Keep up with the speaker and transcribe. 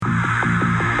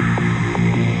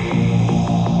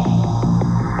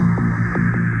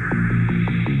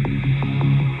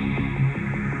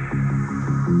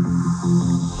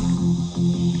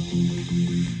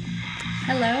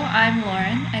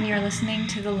listening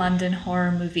to the London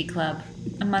Horror Movie Club,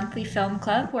 a monthly film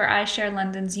club where I share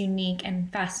London's unique and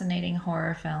fascinating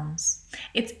horror films.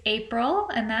 It's April,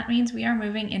 and that means we are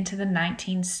moving into the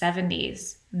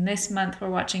 1970s. And this month, we're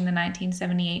watching the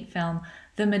 1978 film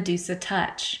The Medusa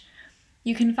Touch.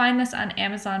 You can find this on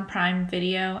Amazon Prime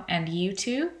Video and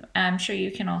YouTube. I'm sure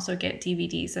you can also get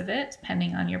DVDs of it,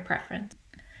 depending on your preference.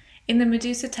 In The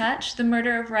Medusa Touch, the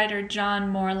murder of writer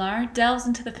John Morlar delves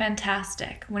into the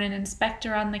fantastic when an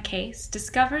inspector on the case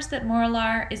discovers that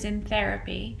Morlar is in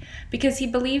therapy because he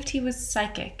believed he was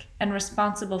psychic and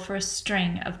responsible for a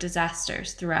string of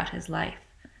disasters throughout his life.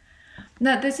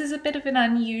 Now, this is a bit of an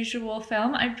unusual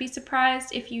film. I'd be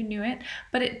surprised if you knew it,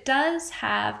 but it does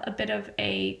have a bit of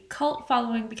a cult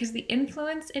following because of the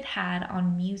influence it had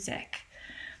on music.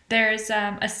 There's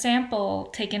a sample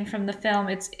taken from the film.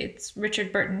 It's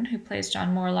Richard Burton, who plays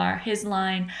John Morlar. His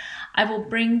line, "I will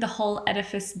bring the whole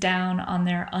edifice down on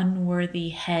their unworthy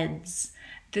heads."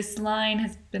 This line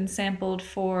has been sampled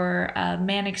for a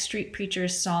Manic Street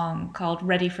Preachers song called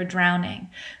Ready for Drowning.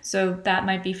 So that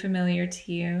might be familiar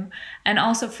to you. And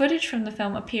also footage from the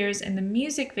film appears in the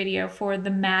music video for The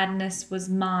Madness Was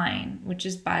Mine, which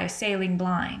is by Sailing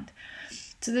Blind.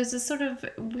 So there's a sort of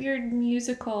weird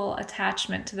musical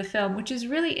attachment to the film, which is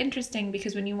really interesting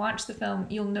because when you watch the film,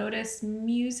 you'll notice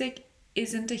music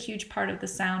isn't a huge part of the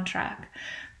soundtrack.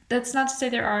 That's not to say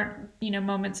there aren't,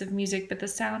 moments of music, but the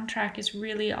soundtrack is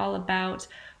really all about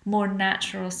more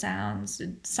natural sounds.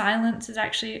 Silence is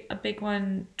actually a big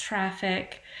one,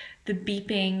 traffic, the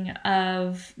beeping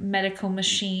of medical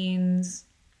machines,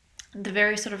 the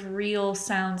very sort of real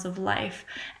sounds of life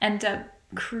end up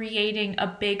creating a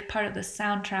big part of the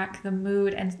soundtrack, the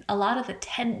mood, and a lot of the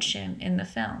tension in the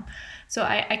film. So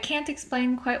I can't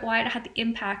explain quite why it had the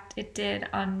impact it did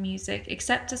on music,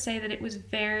 except to say that it was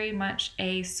very much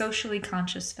a socially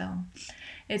conscious film.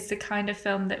 It's the kind of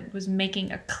film that was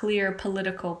making a clear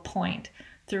political point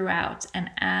throughout.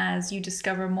 And as you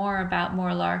discover more about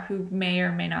Morlar, who may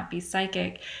or may not be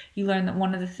psychic, you learn that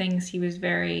one of the things he was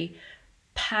very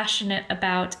passionate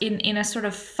about in a sort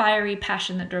of fiery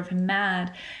passion that drove him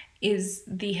mad is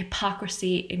the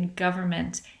hypocrisy in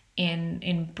government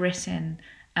in Britain.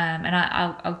 And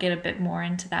I'll get a bit more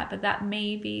into that, but that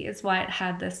maybe is why it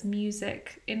had this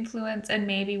music influence and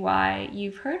maybe why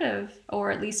you've heard of, or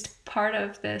at least part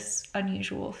of this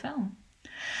unusual film.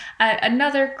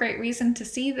 Another great reason to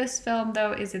see this film,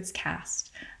 though, is its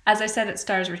cast. As I said, it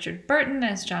stars Richard Burton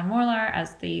as John Morlar,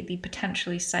 as the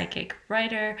potentially psychic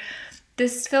writer.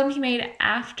 This film he made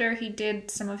after he did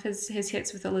some of his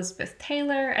hits with Elizabeth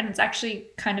Taylor, and it's actually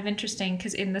kind of interesting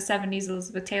because in the 70s,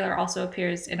 Elizabeth Taylor also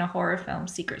appears in a horror film,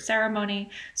 Secret Ceremony.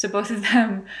 So both of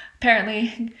them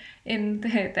apparently in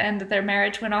the end of their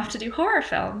marriage went off to do horror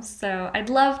films. So I'd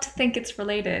love to think it's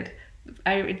related.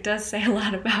 It does say a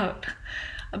lot about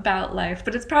life,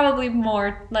 but it's probably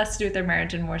less to do with their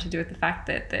marriage and more to do with the fact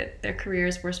that their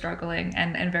careers were struggling,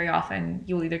 and very often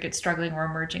you'll either get struggling or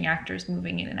emerging actors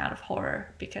moving in and out of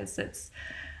horror because it's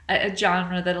a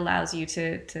genre that allows you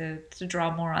to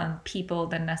draw more on people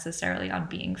than necessarily on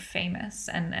being famous,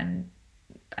 and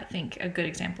I think a good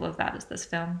example of that is this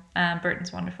film.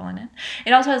 Burton's wonderful in it.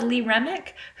 It also has Lee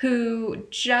Remick, who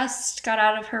just got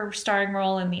out of her starring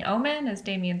role in The Omen as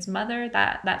Damien's mother.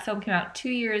 That film came out 2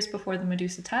 years before The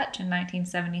Medusa Touch in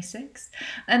 1976.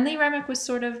 And Lee Remick was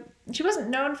she wasn't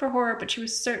known for horror, but she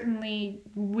was certainly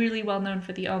really well known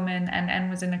for The Omen and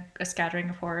was in a scattering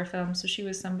of horror films. So she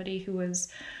was somebody who was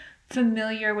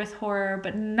familiar with horror,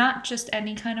 but not just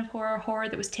any kind of horror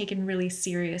that was taken really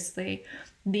seriously.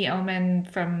 The Omen,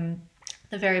 from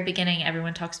the very beginning,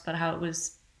 everyone talks about how it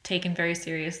was taken very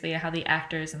seriously, how the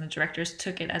actors and the directors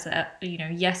took it as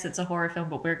yes, it's a horror film,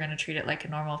 but we're going to treat it like a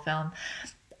normal film.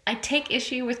 I take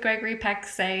issue with Gregory Peck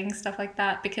saying stuff like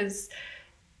that because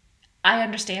I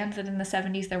understand that in the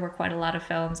 70s there were quite a lot of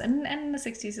films, and in the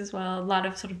 60s as well, a lot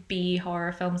of sort of B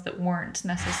horror films that weren't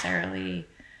necessarily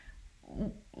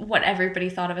what everybody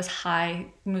thought of as high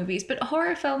movies. But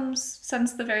horror films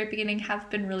since the very beginning have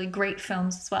been really great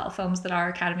films as well. Films that are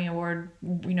Academy Award,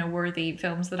 worthy,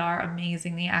 films that are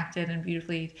amazingly acted and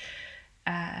beautifully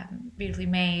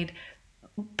made.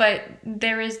 But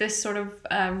there is this sort of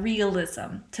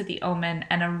realism to The Omen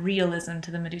and a realism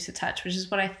to The Medusa Touch, which is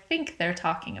what I think they're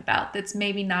talking about. That's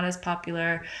maybe not as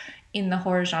popular in the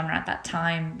horror genre at that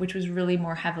time, which was really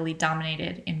more heavily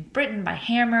dominated in Britain by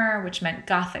Hammer, which meant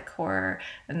gothic horror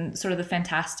and sort of the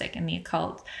fantastic and the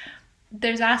occult.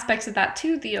 There's aspects of that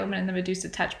too, The Omen and The Medusa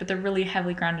Touch, but they're really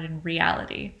heavily grounded in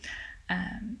reality.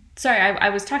 Sorry, I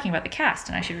was talking about the cast,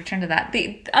 and I should return to that.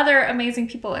 The other amazing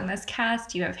people in this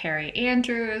cast, you have Harry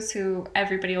Andrews, who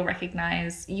everybody will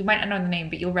recognize. You might not know the name,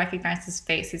 but you'll recognize his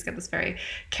face. He's got this very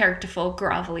characterful,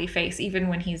 grovelly face, even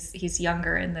when he's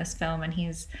younger in this film, and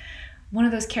he's one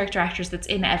of those character actors that's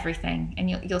in everything, and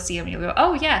you'll see him and you'll go,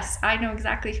 oh yes, I know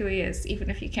exactly who he is, even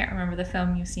if you can't remember the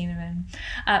film you've seen him in.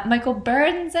 Michael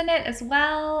Byrne's in it as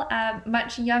well,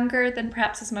 much younger than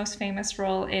perhaps his most famous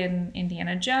role in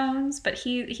Indiana Jones, but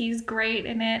he's great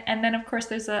in it. And then of course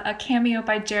there's a cameo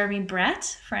by Jeremy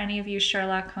Brett, for any of you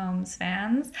Sherlock Holmes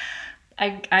fans.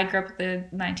 I grew up with the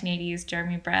 1980s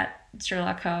Jeremy Brett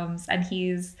Sherlock Holmes, and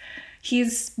he's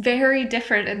very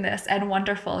different in this and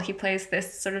wonderful. He plays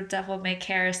this sort of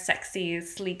devil-may-care, sexy,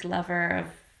 sleek lover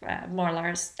of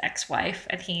Morlar's ex-wife,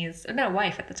 and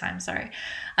wife at the time, sorry.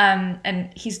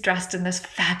 And he's dressed in this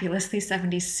fabulously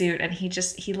 70s suit, and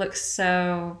he looks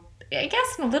so, I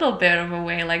guess in a little bit of a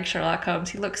way like Sherlock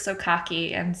Holmes. He looks so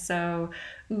cocky and so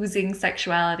oozing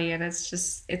sexuality, and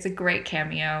it's a great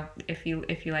cameo. If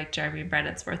you like Jeremy Brett,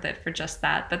 it's worth it for just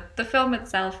that. But the film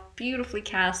itself, beautifully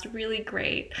cast, really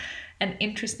great and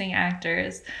interesting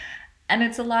actors, and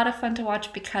it's a lot of fun to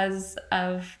watch because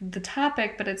of the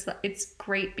topic, but it's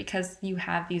great because you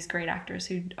have these great actors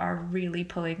who are really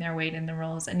pulling their weight in the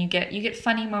roles, and you get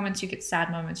funny moments, you get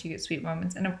sad moments, you get sweet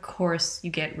moments, and of course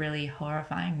you get really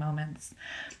horrifying moments.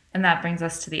 And that brings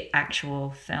us to the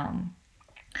actual film.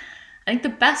 I think the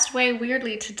best way,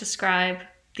 weirdly, to describe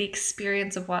the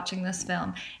experience of watching this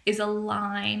film is a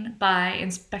line by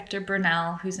Inspector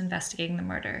Burnell, who's investigating the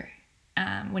murder,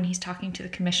 when he's talking to the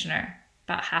commissioner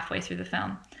about halfway through the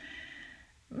film,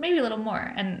 maybe a little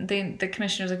more. And the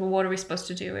commissioner's like, well, what are we supposed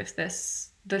to do if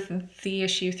the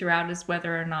issue throughout is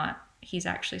whether or not he's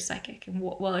actually psychic? And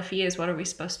well, if he is, what are we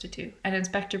supposed to do? And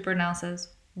Inspector Burnell says,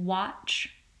 watch,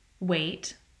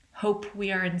 wait, hope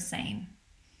we are insane.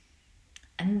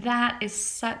 And that is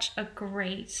such a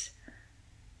great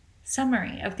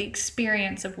summary of the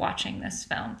experience of watching this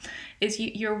film. Is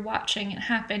you're watching it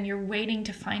happen, you're waiting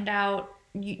to find out.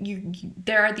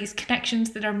 There are these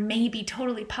connections that are maybe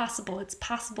totally possible. It's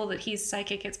possible that he's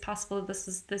psychic. It's possible that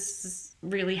this is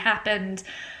really happened.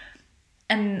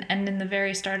 And in the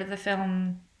very start of the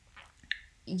film,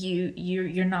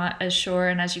 you're not as sure,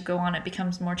 and as you go on, it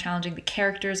becomes more challenging. The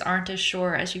characters aren't as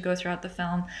sure as you go throughout the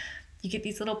film. You get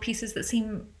these little pieces that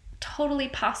seem totally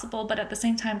possible, but at the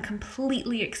same time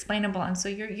completely explainable. And so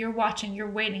you're watching, you're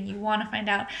waiting, you want to find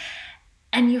out.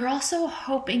 And you're also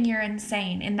hoping you're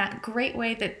insane in that great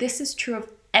way that this is true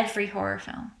of every horror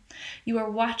film. You are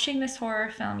watching this horror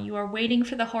film, you are waiting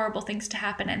for the horrible things to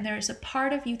happen, and there's a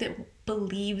part of you that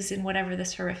believes in whatever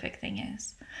this horrific thing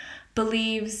is.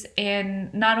 Believes in,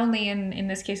 not only in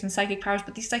this case, in psychic powers,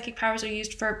 but these psychic powers are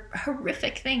used for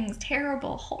horrific things,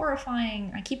 terrible,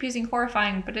 horrifying. I keep using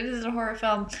horrifying, but it is a horror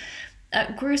film.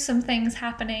 Gruesome things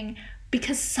happening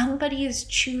because somebody is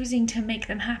choosing to make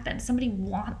them happen. Somebody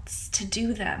wants to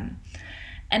do them.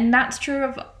 And that's true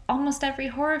of almost every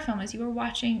horror film. As you are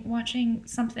watching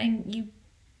something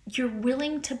you're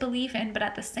willing to believe in, but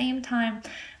at the same time,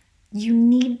 you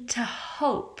need to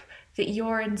hope that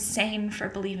you're insane for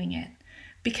believing it.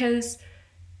 Because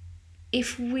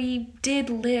if we did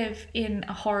live in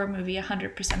a horror movie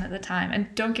 100% of the time,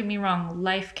 and don't get me wrong,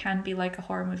 life can be like a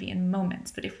horror movie in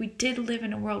moments, but if we did live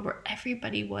in a world where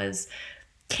everybody was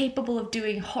capable of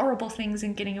doing horrible things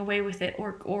and getting away with it,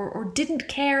 or didn't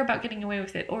care about getting away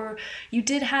with it, or you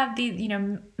did have the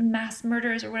mass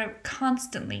murders or whatever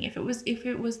constantly, if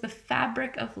it was the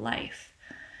fabric of life,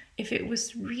 if it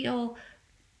was real,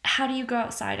 how do you go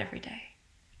outside every day?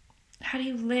 How do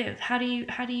you live? How do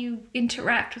you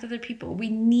interact with other people? We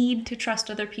need to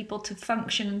trust other people to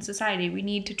function in society. We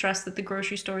need to trust that the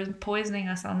grocery store isn't poisoning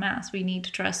us en masse. We need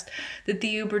to trust that the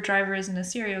Uber driver isn't a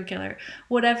serial killer.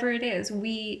 Whatever it is,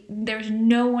 there's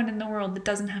no one in the world that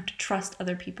doesn't have to trust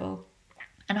other people.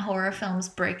 And horror films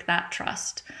break that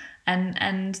trust.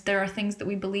 And there are things that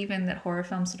we believe in that horror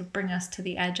films sort of bring us to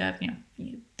the edge of.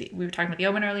 We were talking about The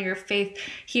Omen earlier, faith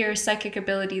here, psychic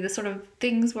ability, the sort of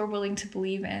things we're willing to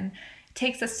believe in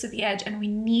takes us to the edge, and we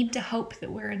need to hope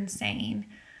that we're insane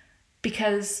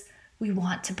because we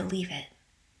want to believe it.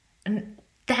 And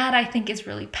that, I think, is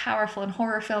really powerful in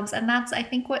horror films, and that's, I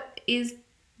think, what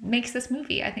makes this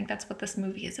movie. I think that's what this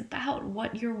movie is about,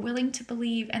 what you're willing to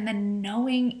believe, and then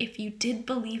knowing if you did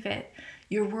believe it,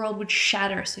 your world would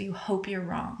shatter, so you hope you're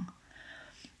wrong.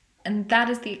 And that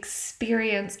is the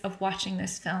experience of watching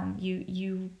this film.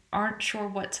 You aren't sure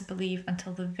what to believe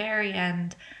until the very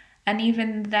end. And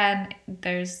even then,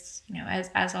 there's,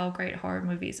 as all great horror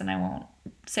movies, and I won't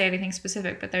say anything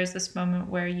specific, but there's this moment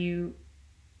where you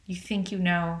you think you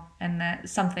know, and that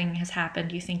something has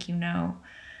happened, you think you know,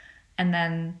 and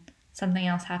then something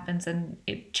else happens and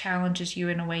it challenges you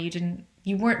in a way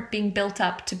you weren't being built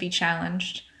up to be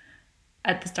challenged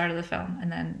at the start of the film,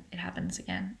 and then it happens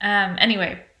again.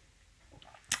 Anyway,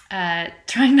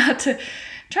 trying to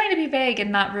be vague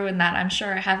and not ruin that. I'm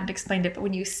sure I haven't explained it, but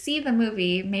when you see the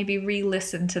movie, maybe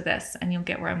re-listen to this and you'll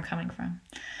get where I'm coming from.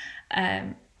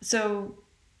 So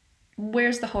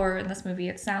where's the horror in this movie?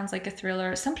 It sounds like a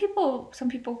thriller. Some people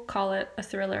call it a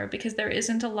thriller because there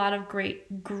isn't a lot of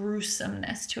great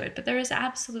gruesomeness to it, but there is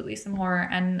absolutely some horror,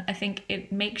 and I think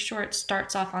it makes sure it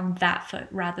starts off on that foot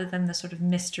rather than the sort of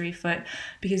mystery foot,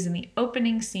 because in the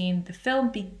opening scene, the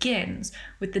film begins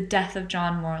with the death of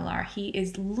John Morlar. He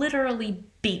is literally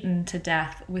beaten to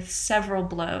death with several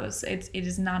blows. It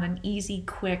is not an easy,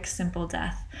 quick, simple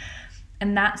death.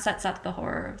 And that sets up the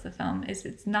horror of the film.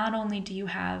 It's not only do you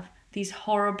have these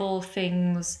horrible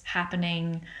things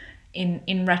happening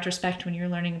in retrospect when you're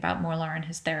learning about Morlar and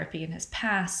his therapy and his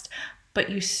past, but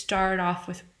you start off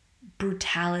with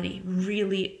brutality,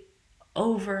 really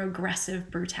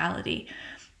over-aggressive brutality.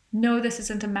 No, this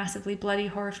isn't a massively bloody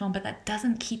horror film, but that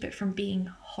doesn't keep it from being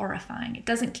horrifying. It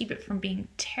doesn't keep it from being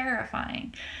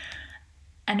terrifying.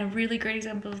 And a really great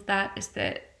example of that is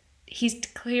that he's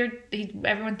declared,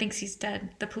 everyone thinks he's dead.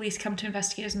 The police come to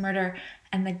investigate his murder,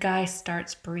 and the guy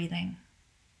starts breathing.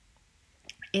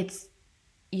 It's,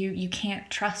 you can't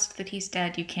trust that he's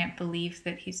dead. You can't believe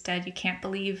that he's dead. You can't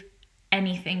believe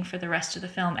anything for the rest of the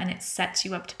film, and it sets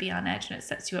you up to be on edge, and it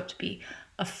sets you up to be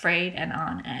afraid and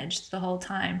on edge the whole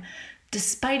time,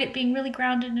 despite it being really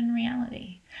grounded in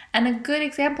reality. And a good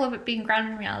example of it being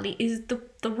grounded in reality is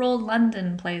the role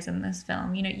London plays in this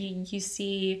film. You know,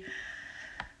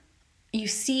 you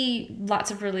see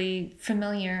lots of really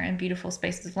familiar and beautiful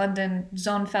spaces of London.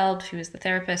 Zonfeld, who is the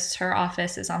therapist, her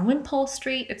office is on Wimpole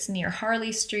Street. It's near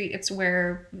Harley Street. It's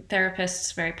where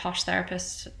therapists, very posh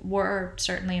therapists, were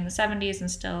certainly in the 70s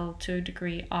and still to a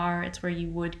degree are. It's where you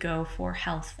would go for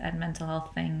health and mental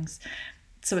health things.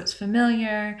 So it's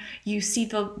familiar. You see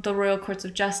the Royal Courts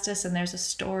of Justice, and there's a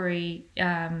story,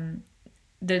 a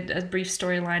brief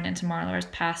storyline into Marlar's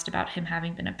past about him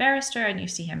having been a barrister, and you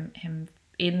see him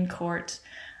in court,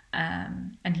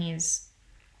 and he's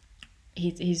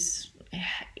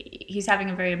having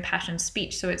a very impassioned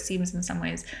speech. So it seems in some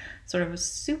ways sort of a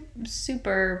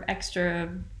super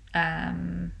extra.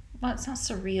 Well, it's not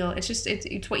surreal. It's just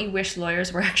it's what you wish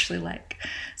lawyers were actually like.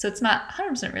 So it's not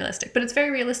 100% realistic, but it's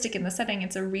very realistic in the setting.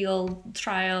 It's a real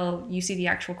trial. You see the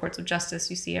actual courts of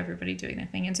justice. You see everybody doing their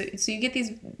thing, and so you get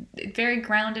these very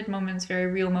grounded moments, very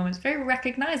real moments, very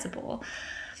recognizable.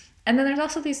 And then there's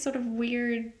also these sort of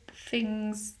weird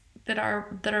things that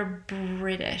are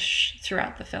British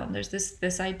throughout the film. There's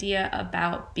this idea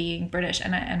about being British,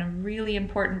 and a really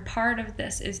important part of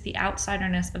this is the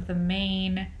outsiderness of the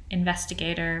main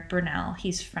investigator, Brunel.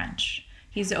 He's French.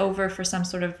 He's over for some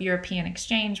sort of European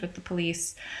exchange with the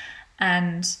police,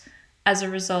 and as a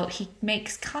result, he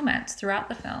makes comments throughout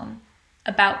the film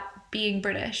about being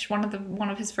British. One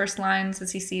of his first lines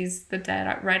as he sees the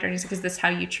dead writer, he's like, "Is this how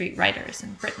you treat writers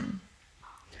in Britain?"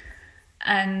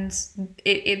 And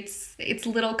it's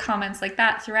little comments like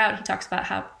that throughout. He talks about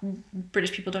how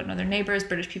British people don't know their neighbors,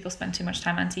 British people spend too much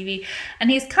time on TV, and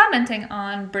he's commenting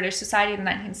on British society in the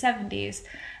 1970s,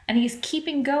 and he's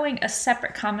keeping going a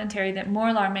separate commentary that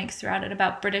Morlar makes throughout it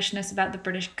about Britishness, about the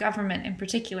British government in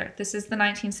particular. This is the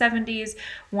 1970s.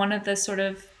 One of the sort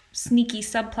of sneaky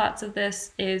subplots of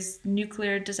this is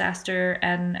nuclear disaster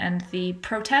and the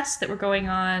protests that were going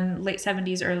on late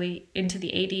 70s, early into the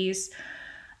 80s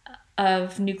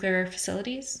of nuclear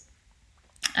facilities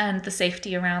and the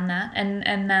safety around that.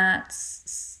 And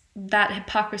that's that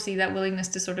hypocrisy, that willingness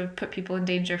to sort of put people in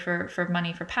danger for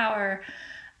money, for power,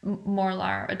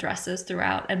 Morlar addresses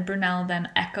throughout, and Brunel then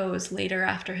echoes later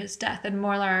after his death. And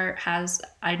Morlar has,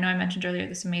 I know I mentioned earlier,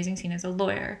 this amazing scene as a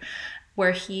lawyer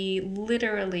where he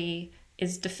literally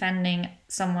is defending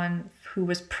someone who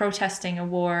was protesting a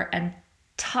war and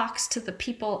talks to the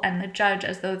people and the judge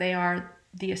as though they are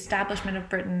the establishment of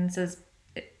Britain, says,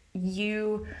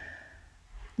 you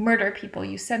murder people,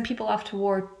 you send people off to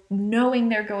war knowing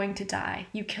they're going to die,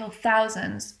 you kill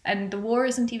thousands, and the war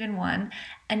isn't even won,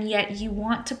 and yet you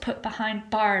want to put behind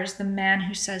bars the man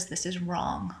who says this is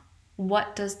wrong.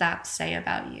 What does that say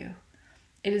about you?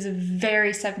 It is a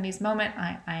very 70s moment.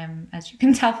 I am, as you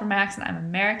can tell from my accent, I'm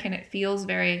American. It feels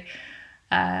very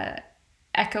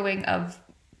echoing of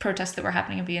protests that were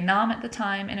happening in Vietnam at the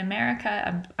time in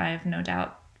America. I have no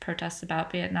doubt protests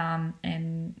about Vietnam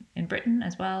in Britain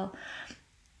as well.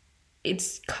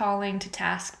 It's calling to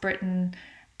task Britain,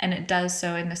 and it does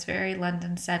so in this very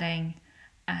London setting.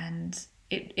 And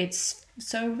it's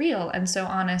so real and so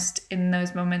honest in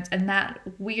those moments, and that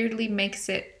weirdly makes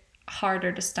it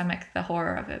harder to stomach the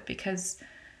horror of it, because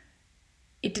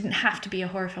it didn't have to be a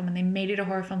horror film, and they made it a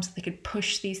horror film so they could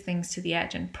push these things to the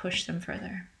edge and push them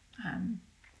further. And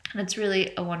it's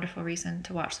really a wonderful reason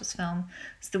to watch this film.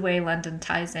 It's the way London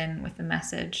ties in with the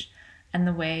message, and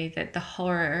the way that the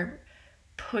horror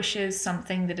pushes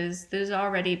something that is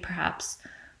already perhaps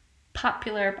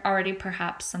popular, already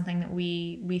perhaps something that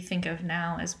we think of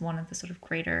now as one of the sort of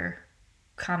greater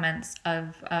comments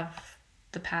of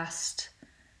the past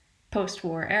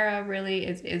post-war era, really,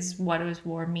 is what does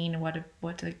war mean, and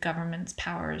what do the government's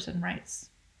powers and rights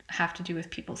have to do with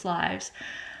people's lives.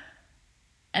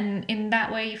 And in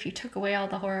that way, if you took away all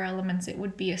the horror elements, it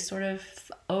would be a sort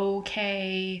of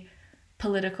okay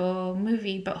political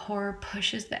movie, but horror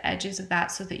pushes the edges of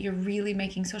that so that you're really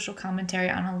making social commentary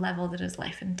on a level that is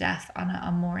life and death, on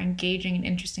a more engaging and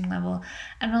interesting level,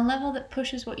 and a level that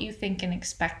pushes what you think and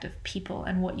expect of people,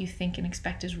 and what you think and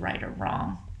expect is right or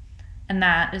wrong. And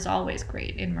that is always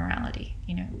great in morality.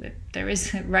 There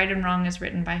is right and wrong is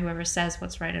written by whoever says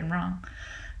what's right and wrong,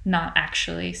 not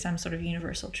actually some sort of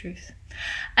universal truth.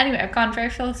 Anyway, I've gone very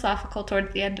philosophical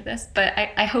towards the end of this, but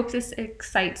I hope this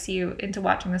excites you into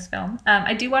watching this film.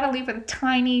 I do want to leave a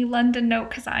tiny London note,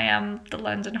 because I am the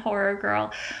London horror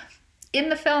girl. In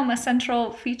the film, a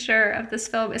central feature of this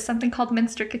film is something called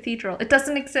Minster Cathedral. It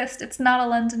doesn't exist. It's not a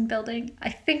London building. I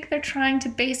think they're trying to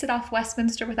base it off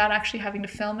Westminster without actually having to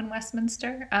film in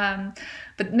Westminster.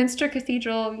 But Minster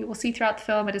Cathedral, you will see throughout the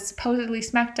film, it is supposedly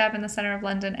smack dab in the center of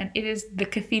London, and it is the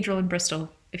cathedral in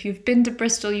Bristol. If you've been to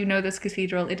Bristol, you know this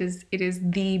cathedral. It is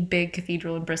the big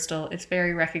cathedral in Bristol. It's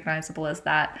very recognizable as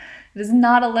that. It is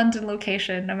not a London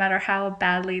location, no matter how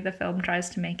badly the film tries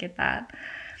to make it that.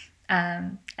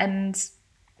 And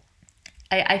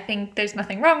I think there's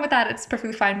nothing wrong with that. It's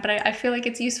perfectly fine. But I feel like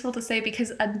it's useful to say,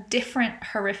 because a different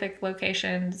horrific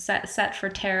location set for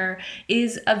terror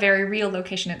is a very real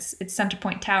location. It's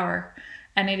Centrepoint Tower,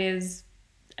 and it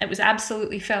was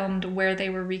absolutely filmed where they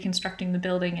were reconstructing the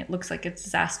building. It looks like a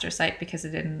disaster site because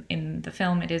in the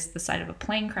film it is the site of a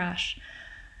plane crash.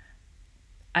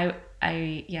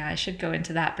 I should go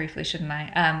into that briefly, shouldn't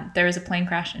I? There is a plane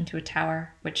crash into a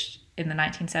tower, which in the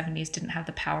 1970s didn't have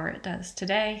the power it does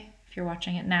today. If you're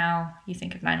watching it now, you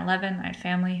think of 9/11. I had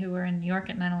family who were in New York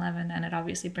at 9/11, and it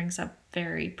obviously brings up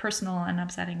very personal and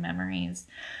upsetting memories.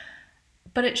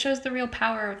 But it shows the real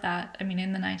power of that. I mean,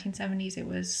 in the 1970s, it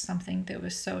was something that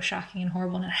was so shocking and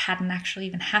horrible, and it hadn't actually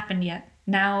even happened yet.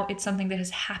 Now it's something that has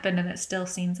happened, and it still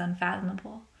seems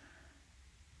unfathomable.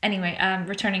 Anyway,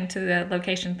 returning to the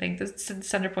location thing, the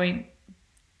Centrepoint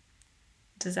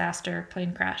disaster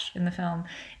plane crash in the film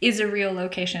is a real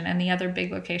location, and the other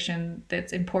big location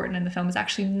that's important in the film is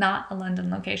actually not a London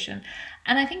location.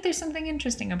 And I think there's something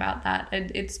interesting about that.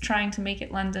 It's trying to make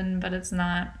it London, but it's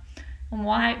not. And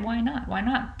why not? Why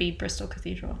not be Bristol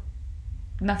Cathedral?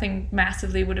 Nothing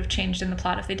massively would have changed in the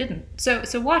plot if they didn't. So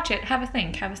watch it, have a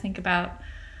think about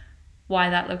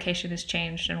why that location is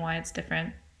changed and why it's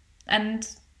different. And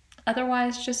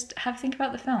otherwise, just have a think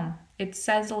about the film. It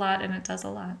says a lot and it does a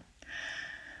lot.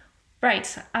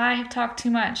 Right, I have talked too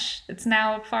much. It's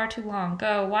now far too long.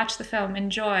 Go, watch the film,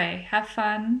 enjoy, have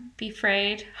fun, be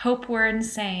afraid, hope we're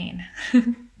insane.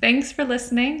 Thanks for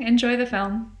listening. Enjoy the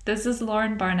film. This is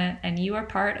Lauren Barnett, and you are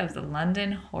part of the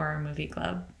London Horror Movie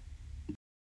Club.